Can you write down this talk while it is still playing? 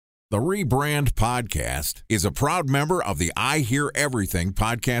The Rebrand Podcast is a proud member of the I Hear Everything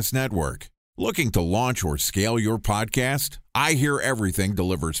Podcast Network. Looking to launch or scale your podcast? I Hear Everything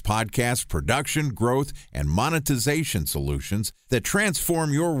delivers podcast production, growth, and monetization solutions that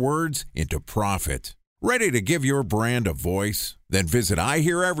transform your words into profit. Ready to give your brand a voice? Then visit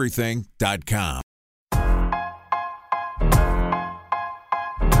iheareverything.com.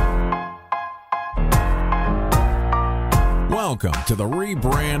 Welcome to the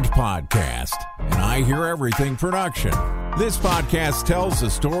Rebrand Podcast, an I Hear Everything production. This podcast tells the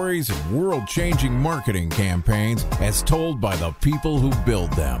stories of world-changing marketing campaigns as told by the people who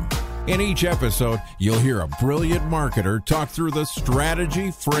build them. In each episode, you'll hear a brilliant marketer talk through the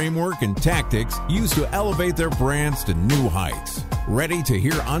strategy, framework, and tactics used to elevate their brands to new heights. Ready to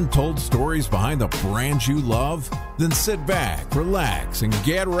hear untold stories behind the brands you love? Then sit back, relax, and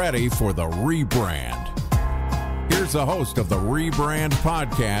get ready for the rebrand. Here's the host of the Rebrand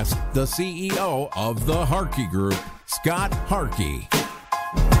Podcast, the CEO of the Harkey Group, Scott Harkey.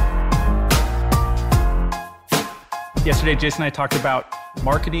 Yesterday, Jason and I talked about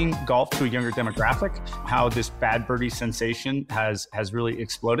marketing golf to a younger demographic, how this Bad Birdie sensation has really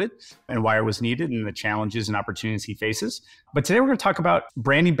exploded and why it was needed and the challenges and opportunities he faces. But today we're going to talk about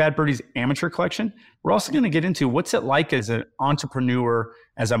branding Bad Birdie's amateur collection. We're also going to get into what's it like as an entrepreneur,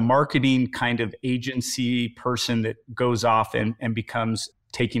 as a marketing kind of agency person that goes off and becomes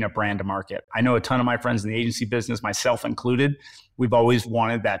taking a brand to market. I know a ton of my friends in the agency business, myself included, we've always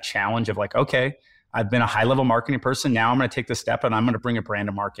wanted that challenge of like, okay, I've been a high-level marketing person. Now I'm going to take the step and I'm going to bring a brand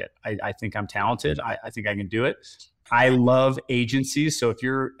to market. I think I'm talented. I think I can do it. I love agencies. So if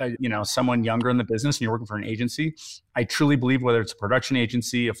you're someone younger in the business and you're working for an agency, I truly believe whether it's a production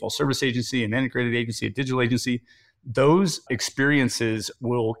agency, a full-service agency, an integrated agency, a digital agency, those experiences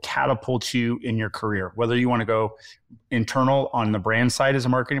will catapult you in your career, whether you want to go internal on the brand side as a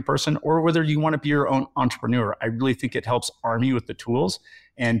marketing person or whether you want to be your own entrepreneur. I really think it helps arm you with the tools.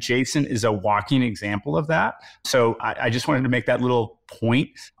 And Jason is a walking example of that. So I just wanted to make that little point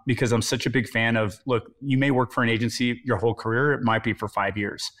because I'm such a big fan of, look, you may work for an agency your whole career. It might be for 5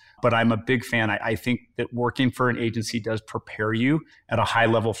 years. But I'm a big fan. I think that working for an agency does prepare you at a high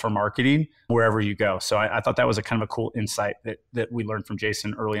level for marketing wherever you go. So I thought that was a kind of a cool insight that we learned from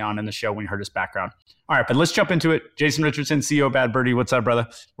Jason early on in the show when we heard his background. All right, but let's jump into it. Jason Richardson, CEO of Bad Birdie. What's up, brother?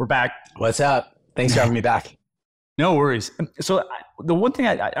 We're back. What's up? Thanks for having me back. No worries. So the one thing,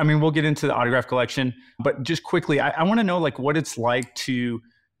 I mean, we'll get into the autograph collection, but just quickly, I want to know like what it's like to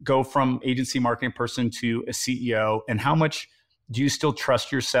go from agency marketing person to a CEO and how much do you still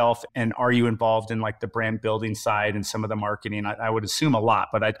trust yourself? And are you involved in like the brand building side and some of the marketing? I would assume a lot,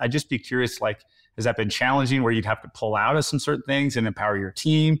 but I'd just be curious, like, has that been challenging where you'd have to pull out of some certain things and empower your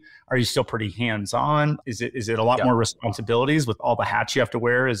team? Are you still pretty hands-on? Is it a lot more responsibilities with all the hats you have to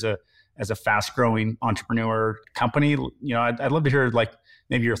wear as a fast-growing entrepreneur company? You know, I'd love to hear like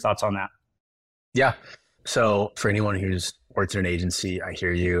maybe your thoughts on that. Yeah. So for anyone who's worked in an agency, I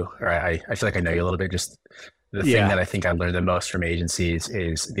hear you, or I feel like I know you a little bit. Just the thing that I think I learned the most from agencies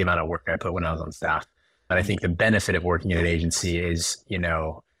is the amount of work I put when I was on staff. And I think the benefit of working in an agency is,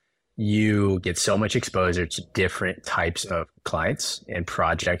 you get so much exposure to different types of clients and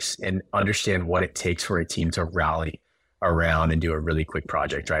projects and understand what it takes for a team to rally around and do a really quick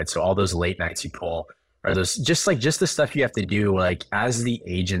project, right? So all those late nights you pull are those just the stuff you have to do. Like as the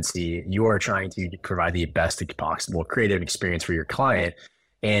agency, you are trying to provide the best possible creative experience for your client.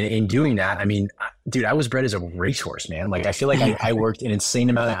 And in doing that, I mean, dude, I was bred as a racehorse, man. Like I feel like I worked an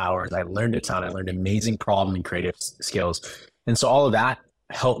insane amount of hours. I learned a ton. I learned amazing problem and creative skills. And so all of that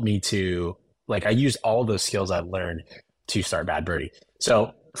helped me to I used all of those skills I've learned to start Bad Birdie.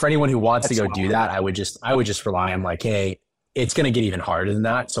 So for anyone who wants to go do that, I would just rely on like, hey, it's going to get even harder than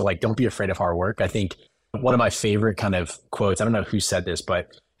that. So like, don't be afraid of hard work. I think one of my favorite kind of quotes, I don't know who said this,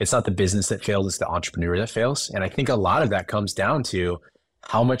 but it's not the business that fails, it's the entrepreneur that fails. And I think a lot of that comes down to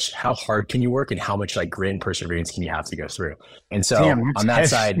how hard can you work and how much like grit and perseverance can you have to go through. And so on that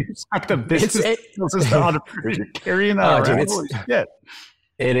side, it's not the business, it's the entrepreneur. You're carrying that around. Holy shit.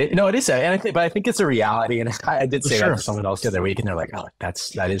 It is, and I think it's a reality. And I did say that to someone else the other week, and they're like, "Oh, that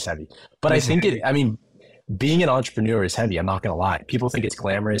is heavy." But I think being an entrepreneur is heavy. I'm not gonna lie. People think it's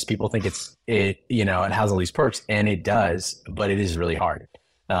glamorous. People think it has all these perks, and it does, but it is really hard.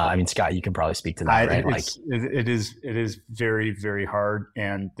 I mean, Scott, you can probably speak to that, right? It is very, very hard,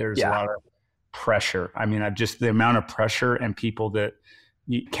 and there's a lot of pressure. I mean, just the amount of pressure and people that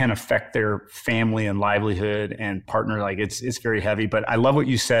can affect their family and livelihood and partner. Like it's very heavy, but I love what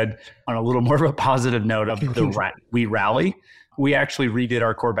you said on a little more of a positive note of we rally. We actually redid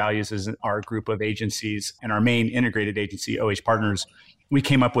our core values as our group of agencies and our main integrated agency, OH Partners, we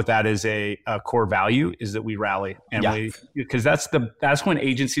came up with that as a core value, is that we rally. And because that's when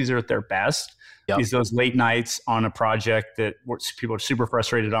agencies are at their best, is those late nights on a project that people are super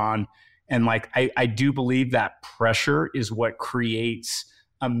frustrated on. And like, I do believe that pressure is what creates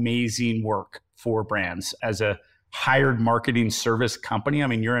amazing work for brands. As a hired marketing service company, I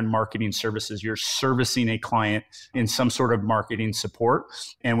mean, you're in marketing services, you're servicing a client in some sort of marketing support.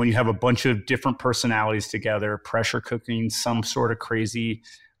 And when you have a bunch of different personalities together, pressure cooking some sort of crazy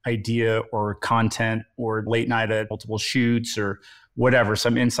idea or content, or late night at multiple shoots or whatever,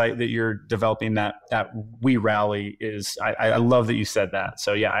 some insight that you're developing, that we rally is, I love that you said that.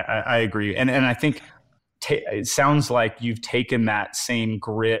 So yeah, I agree. And I think it sounds like you've taken that same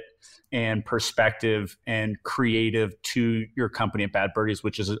grit and perspective and creative to your company at Bad Birdies,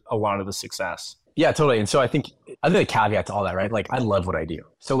 which is a lot of the success. Yeah, totally. And so I think a caveat to all that, right? Like, I love what I do.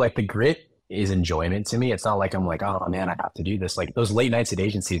 So like, the grit is enjoyment to me. It's not like I'm like, oh man, I have to do this. Like, those late nights at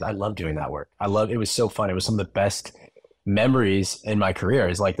agencies, I love doing that work. It was so fun. It was some of the best memories in my career,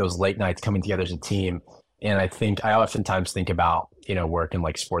 is like those late nights coming together as a team. And I oftentimes think about, work in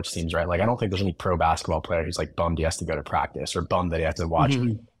like sports teams, right? Like, I don't think there's any pro basketball player who's like bummed he has to go to practice, or bummed that he has to watch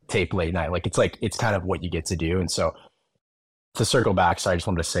tape late night. Like, it's kind of what you get to do. And so to circle back, so I just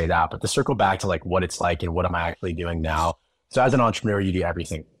wanted to say that, but to circle back to like what it's like and what am I actually doing now. So as an entrepreneur, you do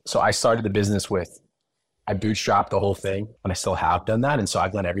everything. So I started the business I bootstrapped the whole thing, and I still have done that. And so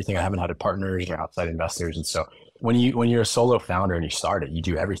I've done everything. I haven't had partners or outside investors. And so when you're a solo founder and you start it, you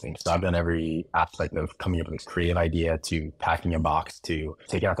do everything. So I've done every aspect of coming up with a creative idea, to packing a box, to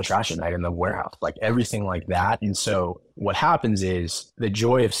taking out the trash at night in the warehouse, like everything like that. And so what happens is, the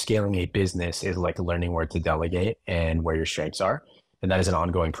joy of scaling a business is like learning where to delegate and where your strengths are. And that is an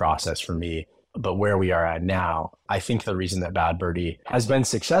ongoing process for me. But where we are at now, I think the reason that Bad Birdie has been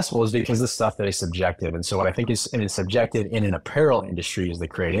successful is because the stuff that is subjective. And so what I think is subjective in an apparel industry is the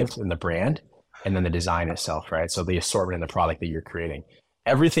creative and the brand, and then the design itself, right? So the assortment and the product that you're creating.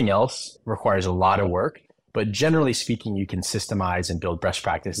 Everything else requires a lot of work, but generally speaking, you can systemize and build best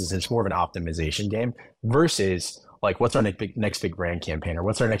practices. It's more of an optimization game versus like, what's our next big brand campaign, or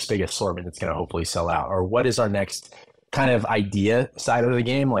what's our next big assortment that's going to hopefully sell out, or what is our next kind of idea side of the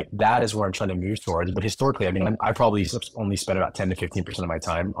game. Like, that is where I'm trying to move towards. But historically, I mean, I probably only spent about 10 to 15% of my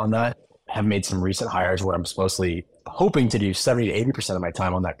time on that. I have made some recent hires where I'm mostly hoping to do 70 to 80% of my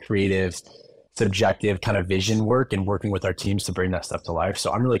time on that creative, subjective kind of vision work, and working with our teams to bring that stuff to life.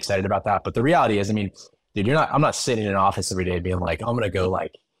 So I'm really excited about that. But the reality is, I mean, dude, I'm not sitting in an office every day being like, I'm going to go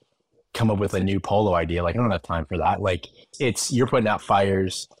like come up with a new polo idea. Like, I don't have time for that. Like, you're putting out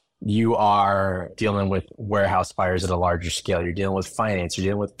fires. You are dealing with warehouse fires at a larger scale. You're dealing with finance. You're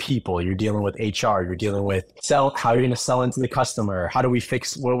dealing with people. You're dealing with HR. You're dealing with how you're going to sell into the customer. How do we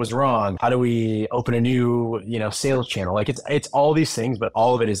fix what was wrong? How do we open a new, sales channel? Like, it's all these things, but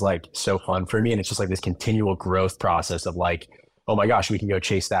all of it is like so fun for me. And it's just like this continual growth process of like, oh my gosh, we can go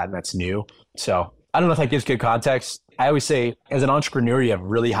chase that, and that's new. So I don't know if that gives good context. I always say, as an entrepreneur, you have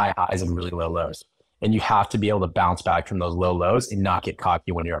really high highs and really low lows. And you have to be able to bounce back from those low lows and not get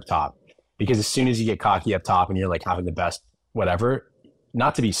cocky when you're up top. Because as soon as you get cocky up top and you're like having the best whatever,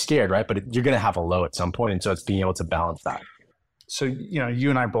 not to be scared, right? But you're going to have a low at some point. And so it's being able to balance that. So,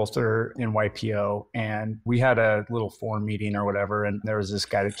 you and I both are in YPO, and we had a little forum meeting or whatever. And there was this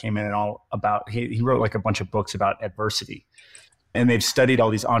guy that came in and he wrote like a bunch of books about adversity. And they've studied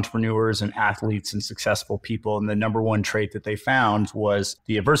all these entrepreneurs and athletes and successful people. And the number one trait that they found was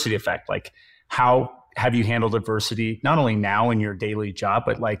the adversity effect. Like, how have you handled adversity, not only now in your daily job,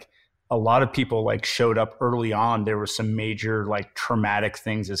 but like a lot of people like showed up early on. There were some major like traumatic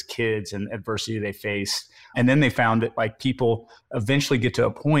things as kids and adversity they faced. And then they found that like people eventually get to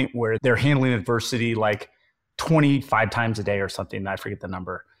a point where they're handling adversity like 25 times a day or something. I forget the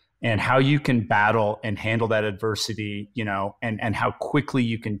number. And how you can battle and handle that adversity, and how quickly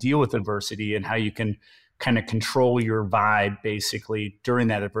you can deal with adversity, and how you can kind of control your vibe basically during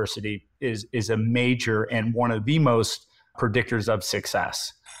that adversity is a major and one of the most predictors of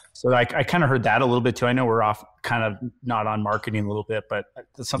success. So I kind of heard that a little bit too. I know we're off kind of not on marketing a little bit, but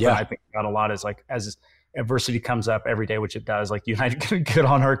that's something I think about a lot, is like, as adversity comes up every day, which it does, like you and I get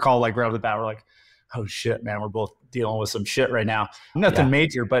on our call, like right off the bat, we're like, oh shit, man, we're both dealing with some shit right now. Nothing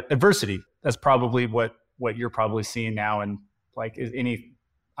major, but adversity. That's probably what you're probably seeing now. And like, any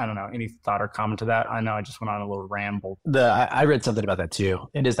thought or comment to that? I know I just went on a little ramble. I read something about that too.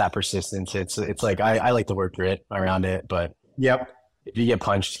 It is that persistence. It's like, I like the word grit around it, but if you get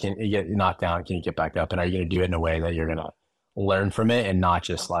punched, you get knocked down, can you get back up? And are you going to do it in a way that you're going to learn from it, and not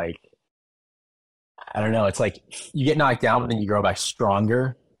just like, I don't know. It's like you get knocked down, but then you grow back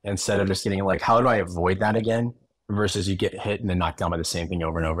stronger, instead of just getting like, how do I avoid that again? versus you get hit and then knocked down by the same thing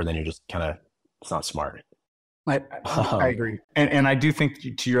over and over. Then you're just kind of, it's not smart. I agree. And I do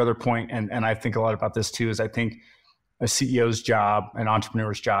think, to your other point, and I think a lot about this too, is I think a CEO's job, an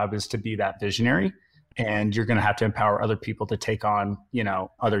entrepreneur's job, is to be that visionary, and you're going to have to empower other people to take on,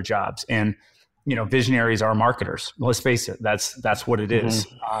 other jobs. And, visionaries are marketers. Let's face it. That's what it is.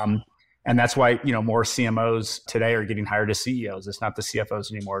 Mm-hmm. And that's why, more CMOs today are getting hired as CEOs. It's not the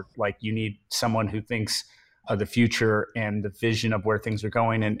CFOs anymore. Like, you need someone who thinks of the future and the vision of where things are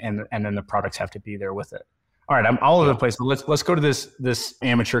going, and then the products have to be there with it. All right, I'm all over the place, but let's go to this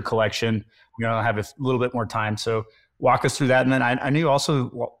amateur collection. We're gonna have a little bit more time, so walk us through that. And then I knew you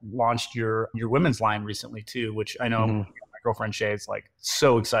also launched your women's line recently too, which I know my girlfriend Shay is like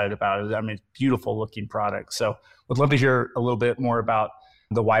so excited about it. I mean, beautiful looking product. So would love to hear a little bit more about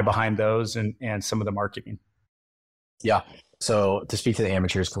the why behind those and some of the marketing. Yeah. So to speak to the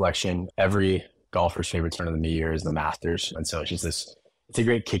amateurs collection, every golfer's favorite tournament of the year is the Masters, and so it's just it's a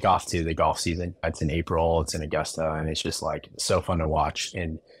great kickoff to the golf season. It's in April, it's in Augusta, and it's just like so fun to watch.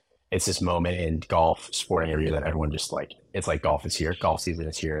 And it's this moment in golf sporting area that everyone just like, it's like golf is here, golf season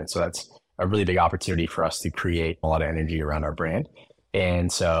is here. And so that's a really big opportunity for us to create a lot of energy around our brand.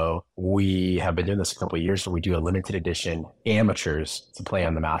 And so we have been doing this a couple of years where we do a limited edition amateurs to play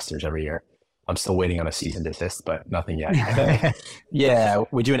on the Masters every year. I'm still waiting on a cease and desist, but nothing yet. Yeah,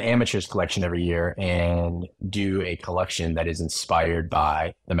 we do an amateurs collection every year and do a collection that is inspired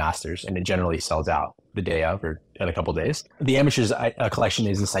by the Masters, and it generally sells out the day of or in a couple of days. The amateurs collection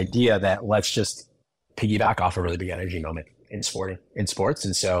is this idea that let's just piggyback off a really big energy moment in sports.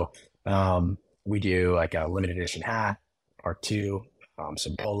 And so we do like a limited edition hat or two,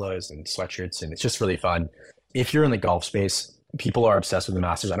 some polos and sweatshirts, and it's just really fun. If you're in the golf space, people are obsessed with the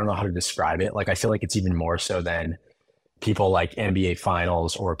Masters. I don't know how to describe it. Like, I feel like it's even more so than people like NBA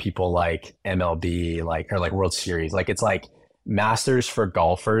finals or people like MLB, or like World Series. Like, it's like Masters for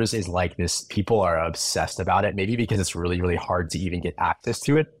golfers is like this. People are obsessed about it, maybe because it's really, really hard to even get access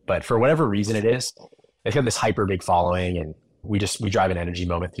to it. But for whatever reason it is, it's got this hyper big following, and we drive an energy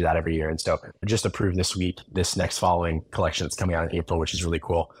moment through that every year. And so we just approved this week, this next following collection that's coming out in April, which is really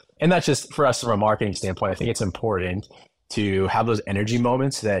cool. And that's just for us from a marketing standpoint. I think it's important to have those energy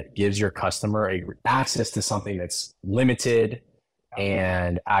moments that gives your customer access to something that's limited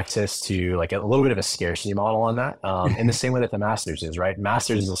and access to like a little bit of a scarcity model on that. In the same way that the Masters is, right?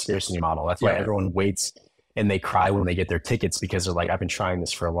 Masters is a scarcity model. That's why everyone waits and they cry when they get their tickets, because they're like, I've been trying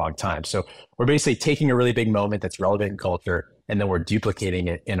this for a long time. So we're basically taking a really big moment that's relevant in culture, and then we're duplicating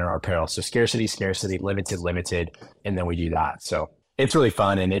it in our apparel. So scarcity, limited, and then we do that. So it's really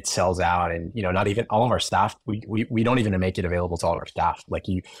fun, and it sells out. And, not even all of our staff, we don't even make it available to all of our staff. Like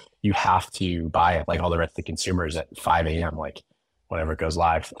you have to buy it like all the rest of the consumers at 5 a.m., like whenever it goes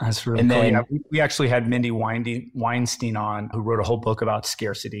live. That's really cool. Then, we actually had Mindy Weinstein on, who wrote a whole book about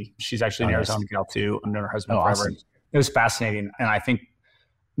scarcity. She's actually an Arizona gal too. I've known her husband forever. Awesome. It was fascinating. And I think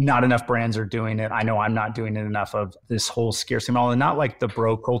not enough brands are doing it. I know I'm not doing it enough of this whole scarcity model, and not like the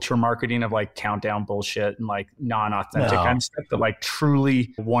bro culture marketing of like countdown bullshit and like non-authentic kind of stuff, but like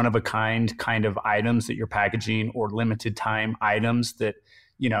truly one of a kind of items that you're packaging, or limited time items that,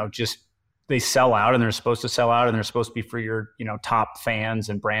 just they sell out, and they're supposed to sell out, and they're supposed to be for your, top fans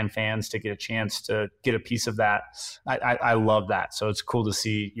and brand fans to get a chance to get a piece of that. I love that. So it's cool to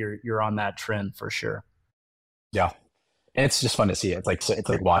see you're on that trend for sure. Yeah. And it's just fun to see. It's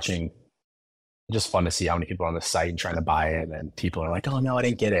like watching, just fun to see how many people are on the site and trying to buy it. And then people are like, oh no, I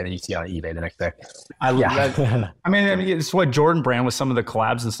didn't get it. And you see it on eBay the next day. I mean, it's what Jordan Brand with some of the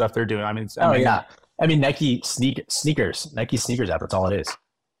collabs and stuff they're doing. I mean, Nike sneakers app. That's all it is.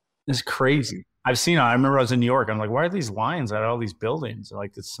 It's crazy. I've seen it. I remember I was in New York. I'm like, why are these lines at all these buildings?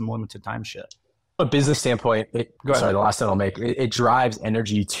 Like, it's some limited time shit. From a business standpoint, the last thing I'll make, it drives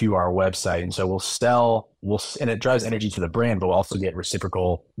energy to our website. And so and it drives energy to the brand, but we'll also get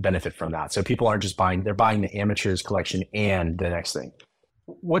reciprocal benefit from that. So people aren't just buying, they're buying the amateurs collection and the next thing.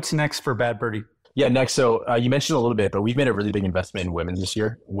 What's next for Bad Birdie? Yeah, next. So you mentioned a little bit, but we've made a really big investment in women's this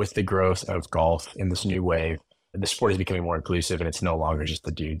year with the growth of golf in this new wave. The sport is becoming more inclusive, and it's no longer just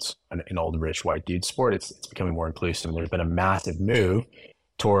the dudes, an old, rich, white dude sport. It's becoming more inclusive. And there's been a massive move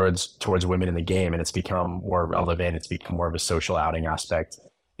towards women in the game, and it's become more relevant. It's become more of a social outing aspect,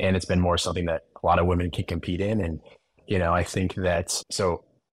 and it's been more something that a lot of women can compete in. And, I think that, so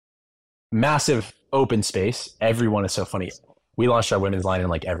massive open space. Everyone is so funny. We launched our women's line, and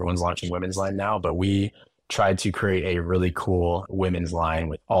like everyone's launching women's line now, but we tried to create a really cool women's line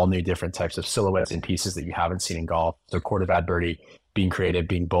with all new different types of silhouettes and pieces that you haven't seen in golf. So Court of Bad Birdie, being creative,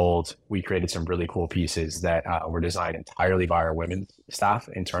 being bold, we created some really cool pieces that were designed entirely by our women's staff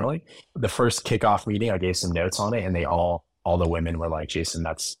internally. The first kickoff meeting, I gave some notes on it, and all the women were like, Jason,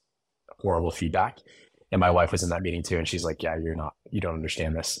 that's horrible feedback. And my wife was in that meeting too, and she's like, yeah, you don't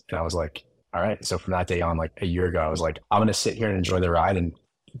understand this. And I was like, all right. So from that day on, like a year ago, I was like, I'm going to sit here and enjoy the ride and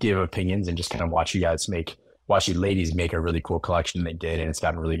give opinions and just kind of watch you ladies make a really cool collection. They did, and it's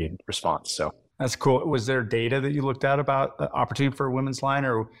gotten a really good response. So that's cool. Was there data that you looked at about the opportunity for a women's line,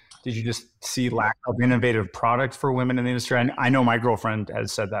 or did you just see lack of innovative product for women in the industry? I know my girlfriend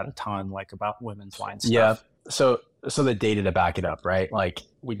has said that a ton, like about women's line stuff. Yeah. So the data to back it up, right? Like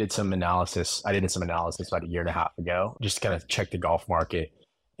we did some analysis. I did some analysis about a year and a half ago, just to kind of check the golf market,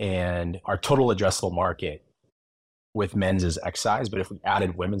 and our total addressable market with men's is X size, but if we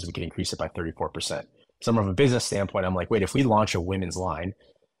added women's, we could increase it by 34%. So from a business standpoint, I'm like, wait, if we launch a women's line,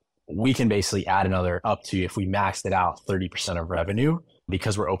 we can basically add another up to, if we maxed it out, 30% of revenue,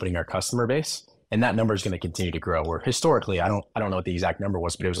 because we're opening our customer base. And that number is going to continue to grow. Where historically, I don't know what the exact number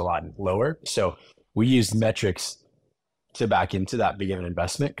was, but it was a lot lower. So we used metrics to back into that big of an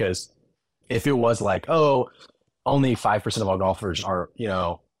investment, because if it was like, oh, only 5% of all golfers are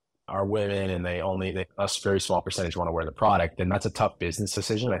women, and a very small percentage want to wear the product, then that's a tough business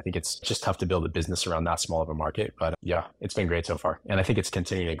decision. I think it's just tough to build a business around that small of a market. But yeah, it's been great so far. And I think it's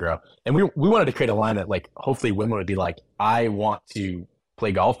continuing to grow. And we wanted to create a line that like, hopefully women would be like, I want to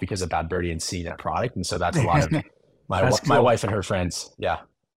play golf because of Bad Birdie and seeing that product. And so that's a lot of my wife and her friends. Yeah.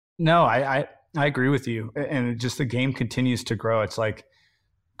 No, I agree with you. And just the game continues to grow. It's like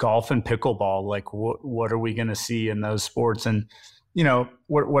golf and pickleball. Like what are we going to see in those sports? And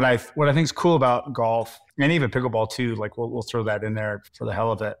what I think is cool about golf and even pickleball too, like we'll throw that in there for the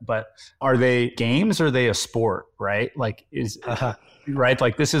hell of it, but are they games or are they a sport, right? Like right?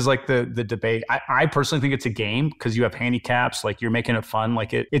 Like this is like the debate. I personally think it's a game because you have handicaps, like you're making it fun.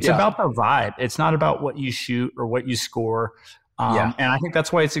 Like it's about the vibe. It's not about what you shoot or what you score. And I think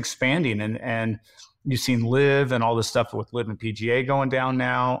that's why it's expanding, and you've seen Live and all this stuff with Live and PGA going down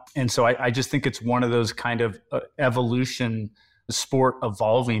now. And so I just think it's one of those kind of evolution, sport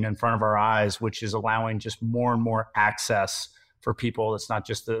evolving in front of our eyes, which is allowing just more and more access for people. It's not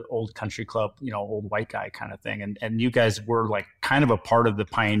just the old country club, old white guy kind of thing. And you guys were like kind of a part of the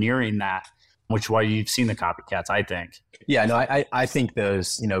pioneering that, which is why you've seen the copycats, I think. Yeah, no, I think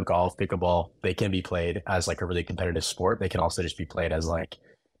those, golf, pickleball, they can be played as like a really competitive sport. They can also just be played as like,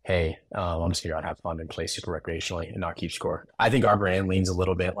 hey, I'm just going to have fun and play super recreationally and not keep score. I think our brand leans a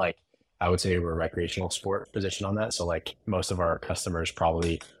little bit like, I would say we're a recreational sport position on that. So like most of our customers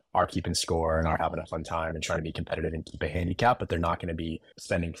probably are keeping score and are having a fun time and trying to be competitive and keep a handicap, but they're not going to be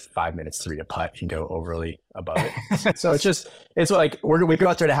spending 5 minutes to putt and go overly above it. So it's like we go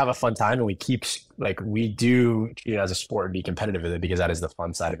out there to have a fun time, and we keep we do treat it as a sport and be competitive with it, because that is the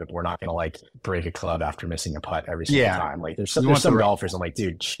fun side of it. But we're not going to like break a club after missing a putt every single time. Like there's some golfers, I'm like,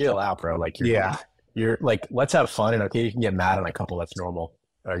 dude, chill out, bro. Like you're like, let's have fun, and okay, you can get mad on a couple, that's normal.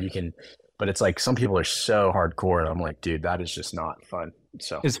 Or you can, but it's like some people are so hardcore, and I'm like, dude, that is just not fun.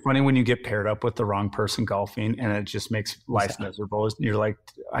 So it's funny when you get paired up with the wrong person golfing, and it just makes life miserable. You're like,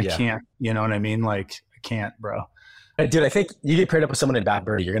 I can't, you know what I mean? Like, I can't, bro. Dude, I think you get paired up with someone in Bad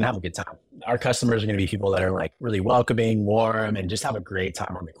Birdie, you're going to have a good time. Our customers are going to be people that are like really welcoming, warm, and just have a great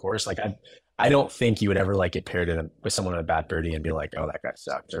time on the course. Like I don't think you would ever like get paired with someone in a Bad Birdie and be like, oh, that guy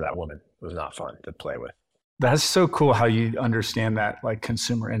sucked, or that woman was not fun to play with. That's so cool how you understand that, like,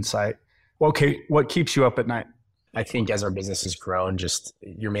 consumer insight. Okay, what keeps you up at night? I think as our business has grown, just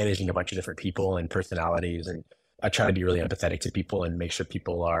you're managing a bunch of different people and personalities, and I try to be really empathetic to people and make sure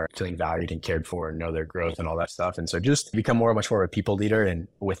people are feeling valued and cared for and know their growth and all that stuff. And so just become much more of a people leader. And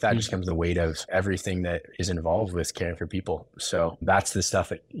with that just comes the weight of everything that is involved with caring for people. So that's the stuff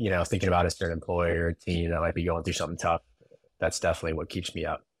that, thinking about as an employer or a team that might be going through something tough. That's definitely what keeps me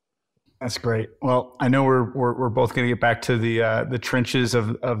up. That's great. Well, I know we're both going to get back to the trenches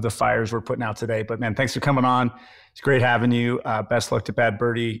of the fires we're putting out today, but man, thanks for coming on. It's great having you. Best luck to Bad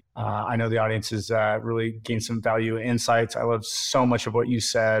Birdie. I know the audience has really gained some value and insights. I love so much of what you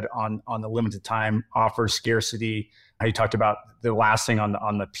said on the limited time offer, scarcity, how you talked about the last thing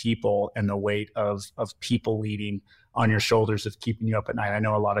on the people and the weight of people leading on your shoulders of keeping you up at night. I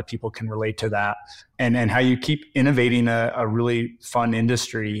know a lot of people can relate to that, and how you keep innovating a really fun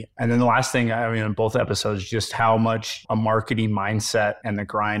industry. And then the last thing, in both episodes, just how much a marketing mindset and the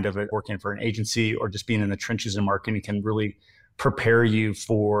grind of it, working for an agency or just being in the trenches in marketing, can really prepare you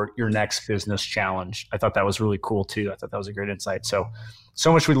for your next business challenge. I thought that was really cool too. I thought that was a great insight. So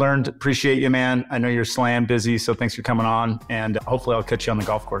much we learned. Appreciate you, man. I know you're slam busy, so thanks for coming on, and hopefully I'll catch you on the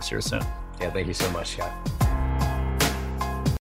golf course here soon. Yeah, thank you so much, Scott.